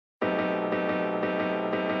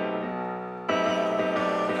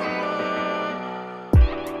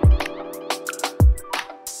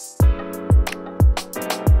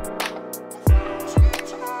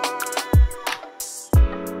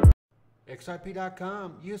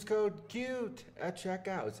XRP.com. Use code CUTE at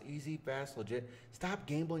checkout. It's easy, fast, legit. Stop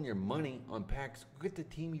gambling your money on packs. Go get the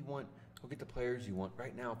team you want. Go get the players you want.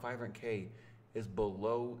 Right now, 500K is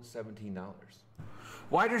below $17.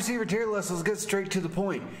 Wide receiver tier list. Let's get straight to the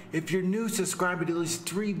point. If you're new, subscribe to at least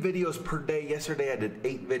 3 videos per day. Yesterday I did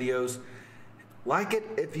 8 videos. Like it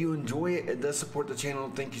if you enjoy it. It does support the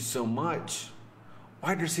channel. Thank you so much.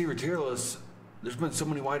 Wide receiver tier list. There's been so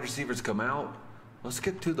many wide receivers come out. Let's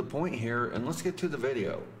get to the point here and let's get to the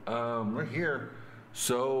video. Right here.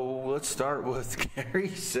 So let's start with Gary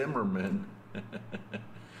Zimmerman.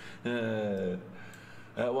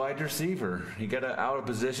 Wide receiver. He got an out of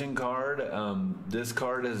position card. This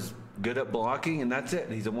card is good at blocking, and that's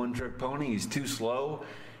it. He's a one-trick pony. He's too slow.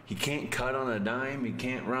 He can't cut on a dime. He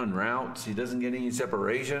can't run routes. He doesn't get any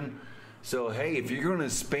separation. So hey, if you're going to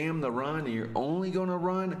spam the run and you're only going to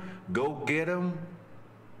run, go get him.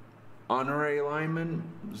 Honorary lineman,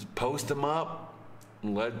 post him up,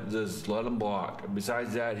 just let him block.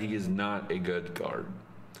 Besides that, he is not a good card.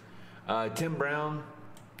 Tim Brown,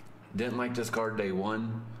 didn't like this card day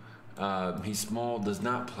one. He's small, does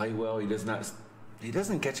not play well. He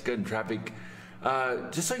doesn't catch good in traffic.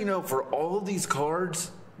 Just so you know, for all of these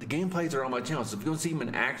cards, the gameplays are on my channel. So if you want to see them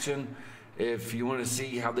in action, if you want to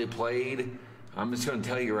see how they played, I'm just going to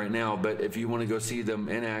tell you right now, but if you want to go see them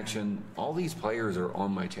in action, all these players are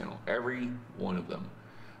on my channel, every one of them.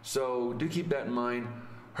 So do keep that in mind.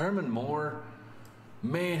 Herman Moore,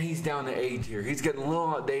 man, he's down to A tier. He's getting a little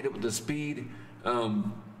outdated with the speed.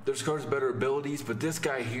 There's cards with better abilities, but this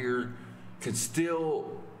guy here can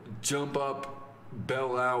still jump up,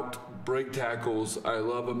 bail out, break tackles. I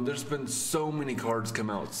love him. There's been so many cards come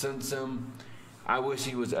out since him. I wish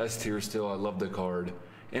he was S tier still. I love the card.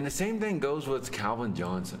 And the same thing goes with Calvin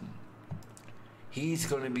Johnson. He's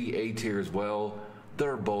going to be A tier as well.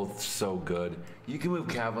 They're both so good. You can move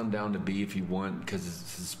Calvin down to B if you want because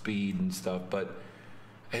it's his speed and stuff, but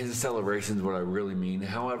his acceleration is what I really mean.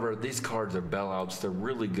 However, these cards are bailouts. They're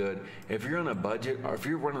really good. If you're on a budget or if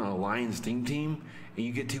you're running a Lions team and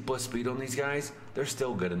you get 2+ speed on these guys, they're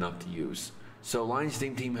still good enough to use. So Lions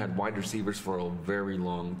team had wide receivers for a very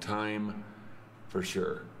long time for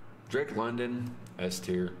sure. Drake London, S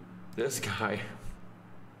tier. This guy,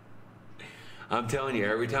 I'm telling you,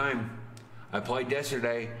 every time I played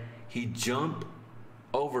yesterday, he jumped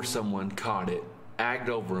over someone, caught it, agged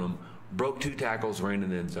over him, broke 2 tackles, ran in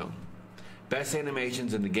the end zone. Best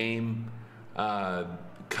animations in the game.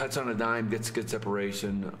 Cuts on a dime, gets good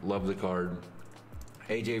separation. Love the card.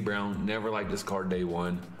 AJ Brown, never liked this card day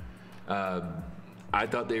one. I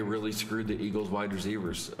thought they really screwed the Eagles wide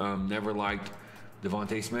receivers. Never liked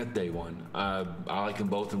Devontae Smith day one. I like them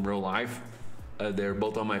both in real life. They're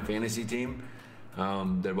both on my fantasy team.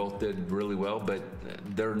 They both did really well, but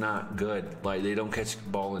they're not good. Like, they don't catch the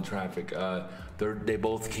ball in traffic. They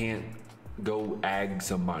both can't go ag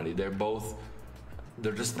somebody.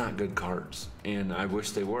 They're just not good cards, and I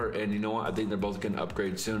wish they were. And you know what? I think they're both going to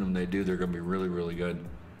upgrade soon. And when they do, they're going to be really, really good.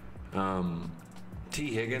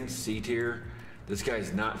 T. Higgins, C tier. This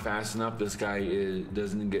guy's not fast enough. This guy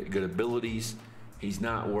doesn't get good abilities. He's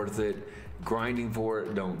not worth it. Grinding for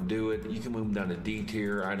it, don't do it. You can move him down to D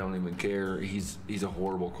tier. I don't even care. He's a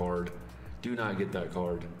horrible card. Do not get that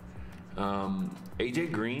card.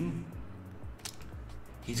 AJ Green,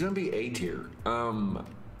 he's going to be A tier.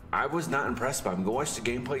 I was not impressed by him. Go watch the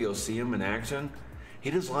gameplay. You'll see him in action.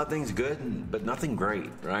 He does a lot of things good, but nothing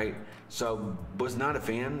great, right? So was not a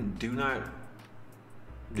fan. Do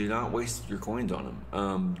not waste your coins on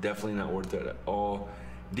him. Definitely not worth it at all.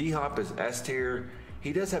 D-Hop is S tier.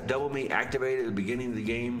 He does have double me activated at the beginning of the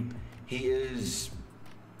game. He is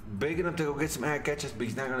big enough to go get some ad catches, but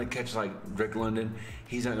he's not going to catch like Drake London.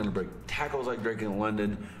 He's not going to break tackles like Drake and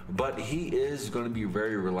London, but he is going to be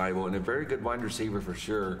very reliable and a very good wide receiver for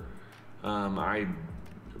sure. I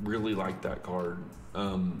really like that card.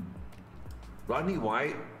 Rodney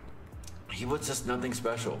White, he was just nothing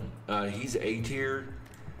special. He's A tier.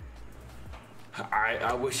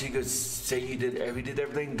 I wish he could say he did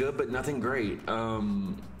everything good, but nothing great.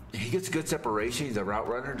 He gets good separation. He's a route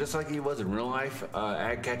runner, just like he was in real life.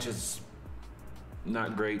 Ag catches,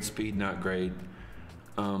 not great. Speed, not great.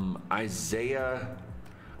 Isaiah,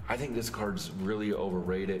 I think this card's really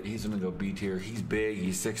overrated. He's going to go B tier. He's big.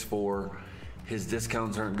 He's 6'4". His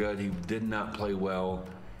discounts aren't good. He did not play well.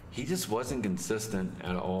 He just wasn't consistent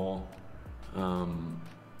at all.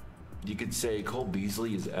 You could say Cole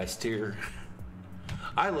Beasley is S tier.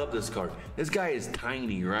 I love this card. This guy is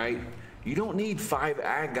tiny, right? You don't need 5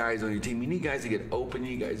 ag guys on your team. You need guys to get open.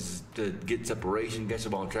 You need guys to get separation, catch the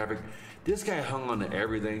ball in traffic. This guy hung on to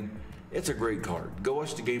everything. It's a great card. Go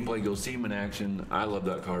watch the gameplay. You'll see him in action. I love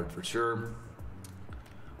that card for sure.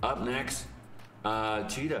 Up next,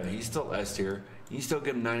 Cheetah. He's still S tier. You still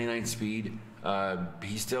give him 99 speed.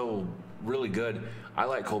 He's still really good. I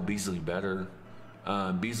like Cole Beasley better.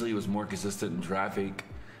 Beasley was more consistent in traffic.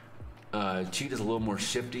 Cheetah's a little more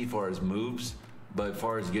shifty as far as moves, but as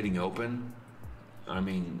far as getting open, I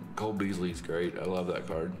mean, Cole Beasley's great. I love that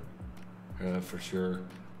card for sure.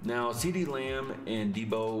 Now, CeeDee Lamb and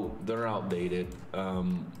Debo, they're outdated.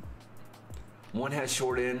 One has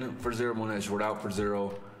short in for 0, one has short out for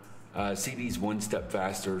 0. CeeDee's one step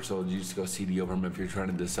faster, so you just go CeeDee over him if you're trying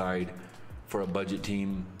to decide for a budget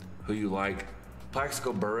team who you like.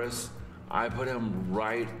 Plaxico Burress, I put him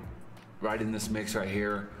right in this mix right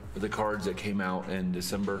here with the cards that came out in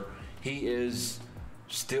December. He is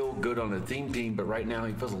still good on the theme team, but right now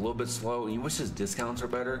he feels a little bit slow. And you wish his discounts are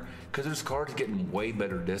better, because there's cards getting way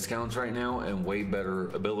better discounts right now and way better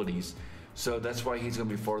abilities. So that's why he's going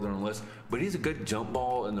to be farther on the list. But he's a good jump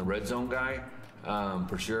ball in the red zone guy,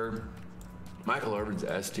 for sure. Michael Irvin's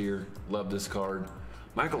S tier. Love this card.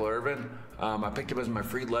 Michael Irvin, I picked him as my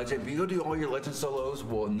free legend. If you go do all your legend solos,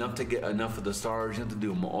 well, enough to get enough of the stars, you have to do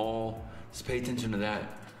them all. Just pay attention to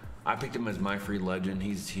that. I picked him as my free legend.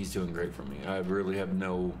 He's doing great for me. I really have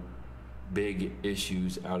no big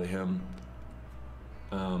issues out of him.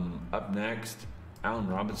 Up next, Allen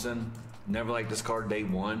Robinson. Never liked this card day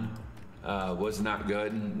one. Was not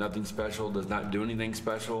good. Nothing special. Does not do anything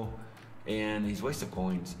special. And he's a waste of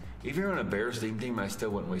coins. If you're on a Bears theme team, I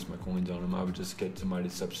still wouldn't waste my coins on him. I would just get somebody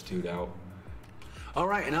to substitute out. All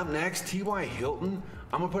right, and up next, T.Y. Hilton.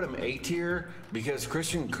 I'm going to put him A tier because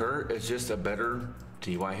Christian Kirk is just a better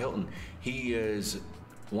T.Y. Hilton. He is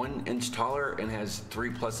 1 inch taller and has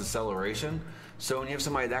 3+ acceleration. So when you have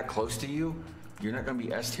somebody that close to you, you're not going to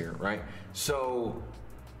be S tier, right? So,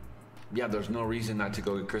 yeah, there's no reason not to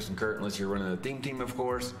go with Christian Kirk unless you're running a theme team, of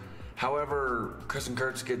course. However, Christian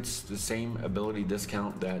Kirk gets the same ability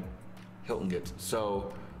discount that Hilton gets.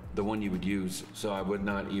 So, the one you would use. So I would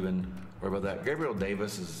not even worry about that. Gabriel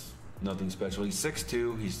Davis is nothing special. He's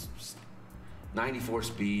 6'2". He's 94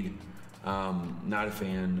 speed. Not a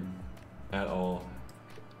fan at all.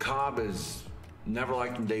 Cobb is never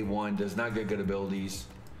liked him day one. Does not get good abilities.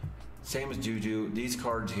 Same as Juju. These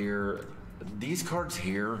cards here,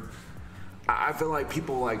 I feel like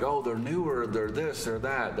people are like, oh, they're newer, they're this, they're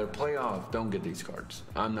that, they're playoff. Don't get these cards.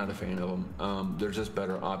 I'm not a fan of them. There's just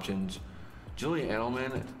better options. Julian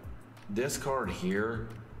Edelman, this card here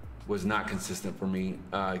was not consistent for me.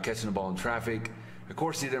 Catching the ball in traffic. Of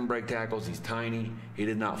course, he didn't break tackles. He's tiny. He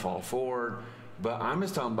did not fall forward. But I'm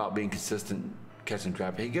just talking about being consistent catching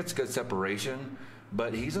traffic. He gets good separation,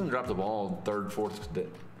 but he's going to drop the ball third, fourth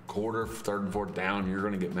quarter, third and fourth down. You're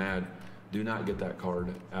going to get mad. Do not get that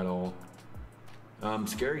card at all.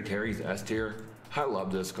 Scary Terry's S tier. I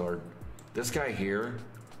love this card. This guy here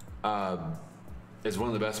is one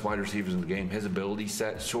of the best wide receivers in the game. His ability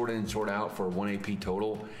set, short in, short out for 1 AP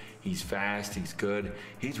total. He's fast. He's good.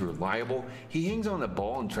 He's reliable. He hangs on the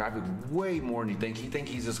ball in traffic way more than you think. You think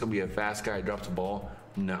he's just going to be a fast guy who drops the ball?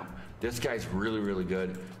 No. This guy's really, really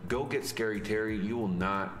good. Go get Scary Terry. You will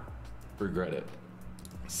not regret it.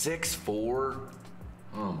 6'4".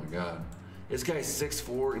 Oh, my God. This guy's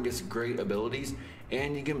 6'4" and gets great abilities,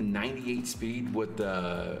 and you give him 98 speed with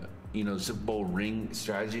the Super Bowl ring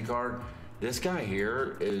strategy card. This guy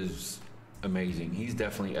here is amazing. He's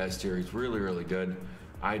definitely S tier. He's really, really good.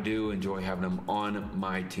 I do enjoy having him on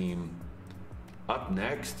my team. Up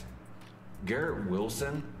next, Garrett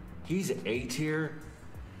Wilson. He's A tier.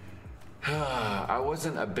 I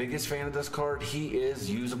wasn't a biggest fan of this card. He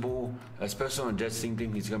is usable, especially on Jets team.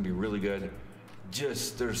 He's going to be really good.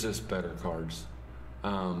 There's just better cards,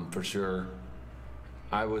 for sure.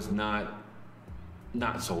 I was not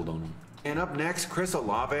sold on him. And up next, Chris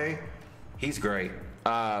Olave. He's great.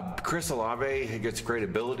 Chris Olave, he gets great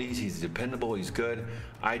abilities. He's dependable. He's good.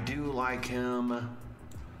 I do like him.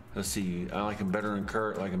 Let's see. I like him better than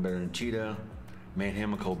Kurt. I like him better than Cheetah. Man,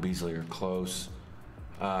 him and Cole Beasley are close.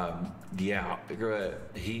 Yeah,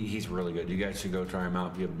 he's really good. You guys should go try him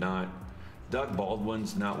out if you have not. Doug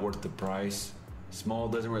Baldwin's not worth the price. Small,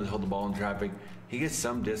 doesn't really hold the ball in traffic. He gets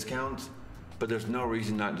some discounts, but there's no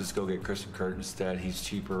reason not to just go get Christian Kirk instead. He's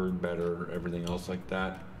cheaper, better, everything else like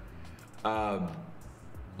that.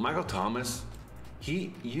 Michael Thomas,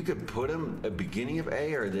 you could put him at the beginning of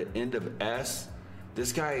A or the end of S.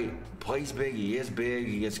 This guy plays big. He is big.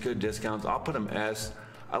 He gets good discounts. I'll put him S.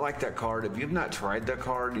 I like that card. If you've not tried that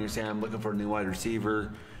card and you're saying I'm looking for a new wide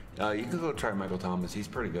receiver, you can go try Michael Thomas. He's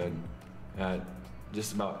pretty good at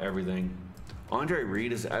just about everything. Andre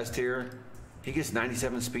Reed is S tier. He gets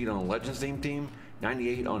 97 speed on a Legends team.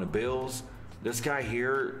 98 on the Bills. This guy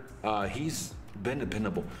here, he's been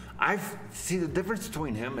dependable. I've see the difference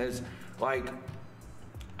between him is like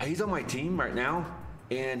he's on my team right now,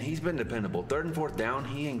 and he's been dependable. 3rd and 4th down,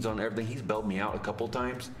 he hangs on everything. He's bailed me out a couple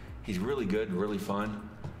times. He's really good, really fun.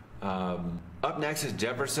 Up next is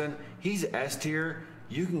Jefferson. He's S tier.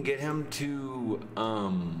 You can get him to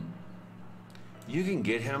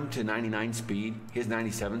 99 speed. He has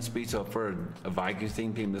 97 speed, so for a Vikings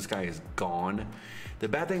team, this guy is gone. The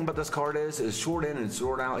bad thing about this card is short in and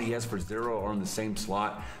short out. He has for 0 on the same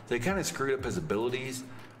slot. So they kind of screwed up his abilities.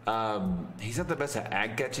 He's not the best at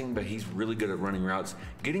ag catching, but he's really good at running routes.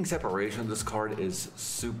 Getting separation of this card is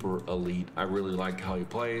super elite. I really like how he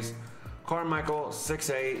plays. Carmichael,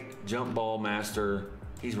 6'8", jump ball master.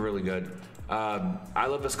 He's really good. I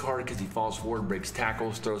love this card because he falls forward, breaks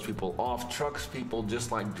tackles, throws people off, trucks people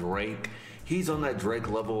just like Drake. He's on that Drake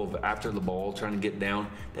level of after the ball, trying to get down.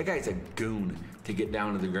 That guy's a goon to get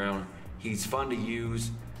down to the ground. He's fun to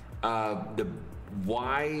use.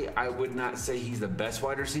 Why I would not say he's the best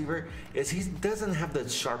wide receiver is he doesn't have the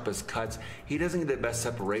sharpest cuts. He doesn't get the best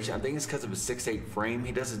separation. I think it's because of his 6'8" frame.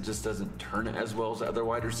 He just doesn't turn it as well as other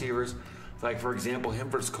wide receivers. Like, for example, him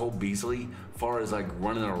versus Cole Beasley, far as like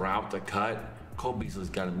running a route to cut, Cole Beasley's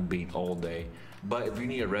got him beat all day. But if you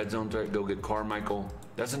need a red zone threat, go get Carmichael.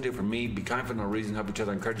 That's gonna do it for me. Be kind for no reason, help each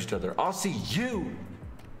other, encourage each other. I'll see you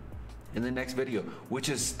in the next video, which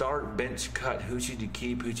is start, bench, cut. Who should you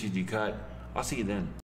keep? Who should you cut? I'll see you then.